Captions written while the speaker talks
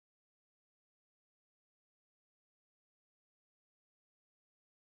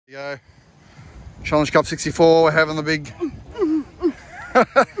Go. Challenge Cup 64, we're having the big...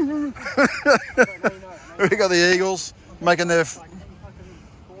 We got the Eagles making their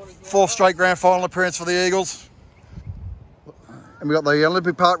fourth straight grand final appearance for the Eagles. And we got the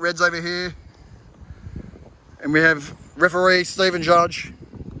Olympic Park Reds over here. And we have referee Stephen Judge.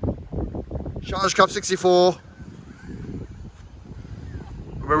 Challenge Cup 64.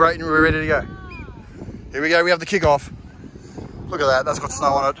 We're ready to go. Here we go, we have the kickoff. Look at that, that's got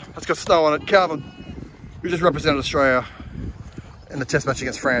snow on it. That's got snow on it. Calvin, we just represented Australia in the test match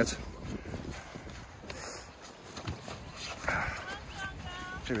against France.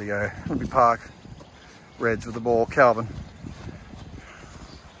 Here we go, Olympic Park Reds with the ball. Calvin.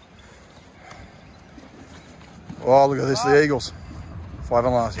 Oh, look at this, the Eagles. 5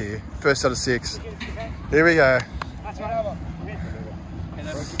 and last here. First set of 6. Here we go.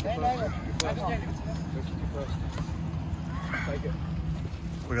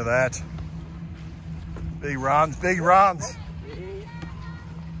 Look at that. Big runs, big runs.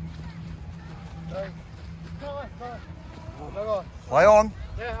 Play on.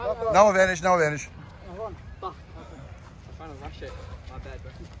 No advantage, no advantage. I'm trying to rush it. My bad,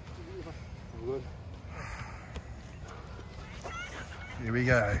 bro. Here we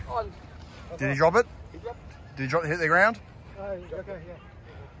go. Did he drop it? Did he hit the ground? Okay, yeah.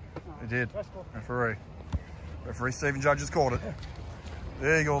 He did. Referee Stephen Judge has called it.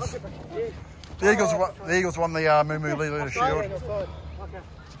 The Eagles. The Eagles won the Moo Leader Shield. It's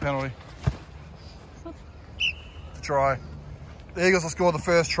a penalty. It's a try. The Eagles have scored the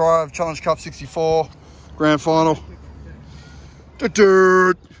first try of Challenge Cup 64 grand final.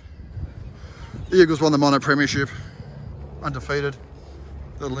 The Eagles won the Mono Premiership. Undefeated.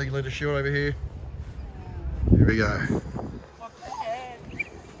 The League Leader Shield over here. Here we go.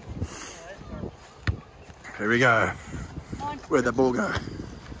 Here we go. Where'd that ball go?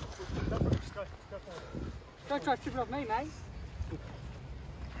 Don't try to chip it off me, mate.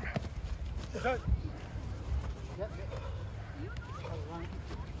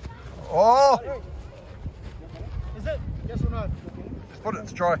 Oh! Is it? Yes or no? Just put it,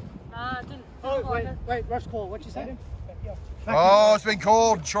 it's a try. Didn't. Oh, wait, rush call. What'd you say? Oh, it's been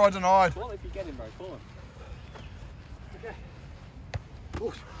called. Try denied. Call if you get him, bro. Call him. Okay.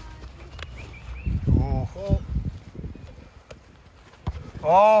 Oh.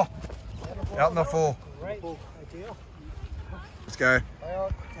 Oh. Out in the full. Let's go.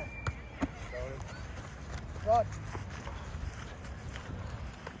 Right.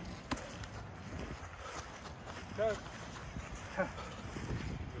 Go.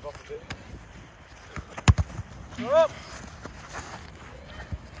 Up.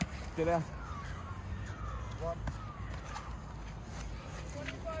 Get out.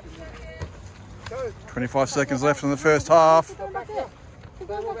 25 seconds left in the first half. Keep going back there. Keep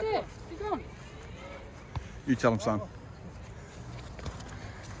going back there. Keep going. You tell him, son.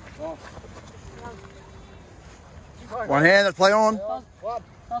 One hand, let's play on.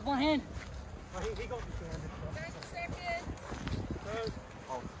 That's one hand.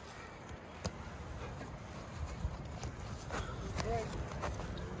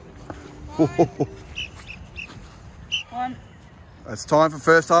 One. It's time for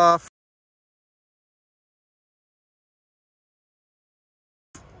first half.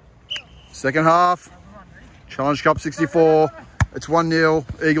 Second half. Challenge Cup 64. It's 1-0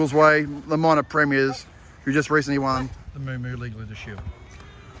 Eagles way. The minor premiers who just recently won the Moo League Leader Shield.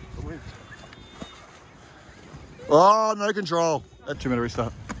 Oh, no control. That 2-minute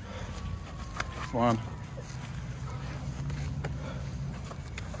restart. That's one.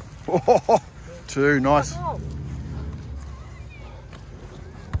 Oh, 2, nice.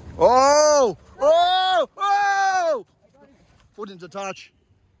 Oh! Oh! Oh! Foot into touch.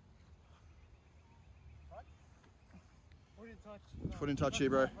 Foot in touch here,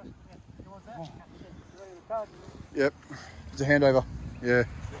 bro. Yep. It's a handover. Yeah.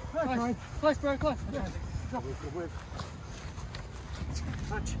 Close, bro, close.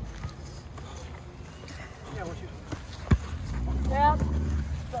 Touch. Out.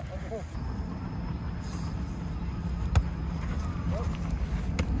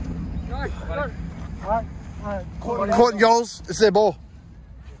 Caught in goals. It's their ball.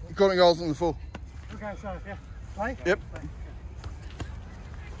 Caught in goals in the full. Okay, so, yeah. Play? Yep.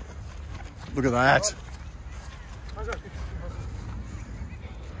 Look at that.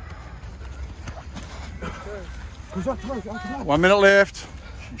 1 minute left.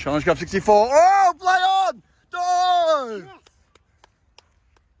 Challenge Cup 64. Oh, play on! No!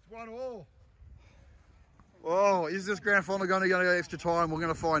 1-1. Oh, is this grand final going to go extra time? We're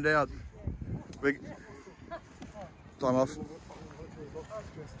going to find out. Time off.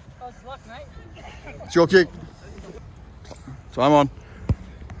 was luck, mate. It's your kick. Time on.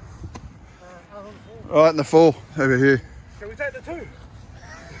 All right, in the full over here. Can we take the 2?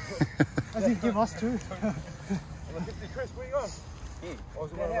 I think give us 2. On the 50, Chris, where you going? Or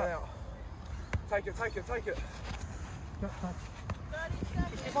is it one out? Take it.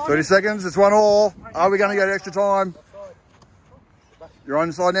 30 seconds, it's 1-all. Are we going to go to extra time? You're on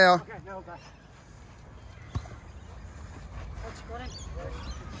the side now. Okay, now we're back.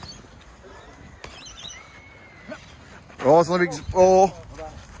 Oh, it's Olympics. Oh.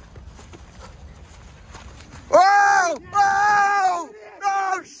 Oh! Oh!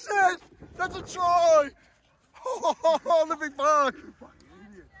 Oh, shit! That's a try! Oh, Olympic Park!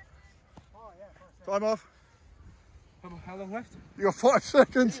 Time off. How long left? You got 5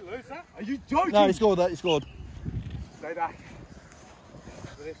 seconds. Did you lose that? Are you joking? No, he scored that, he scored. Stay back.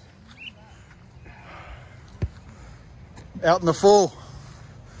 For this. Out in the full.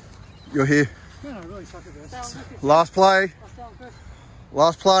 You're here. No, really suck at this. Last play.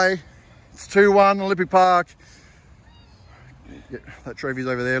 Last play. It's 2-1, Olympic Park. Yeah, that trophy's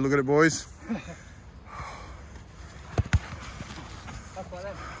over there. Look at it, boys.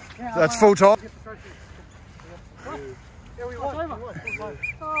 That's full time. Oh,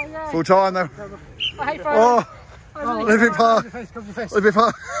 yeah. Full time though. I hate Oh, Olympic Park. Olympic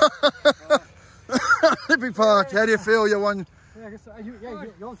Park. Olympic Park. How do you feel? You won. Yeah,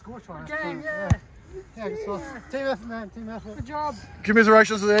 you're on score try. Game, yeah. Yeah, good stuff. Team effort, man. Team effort. Good job.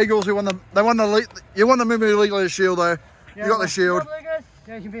 Commiserations to the Eagles who won the. They won the. You won the Mimi League Leader Shield though. Yeah, you got the shield.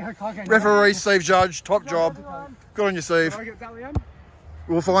 Yeah, you can be her cock. Referee Steve Judge, top job. Good on you, Steve. Can I get that, Liam?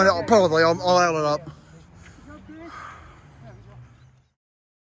 We'll find out. Probably. I'll add it up.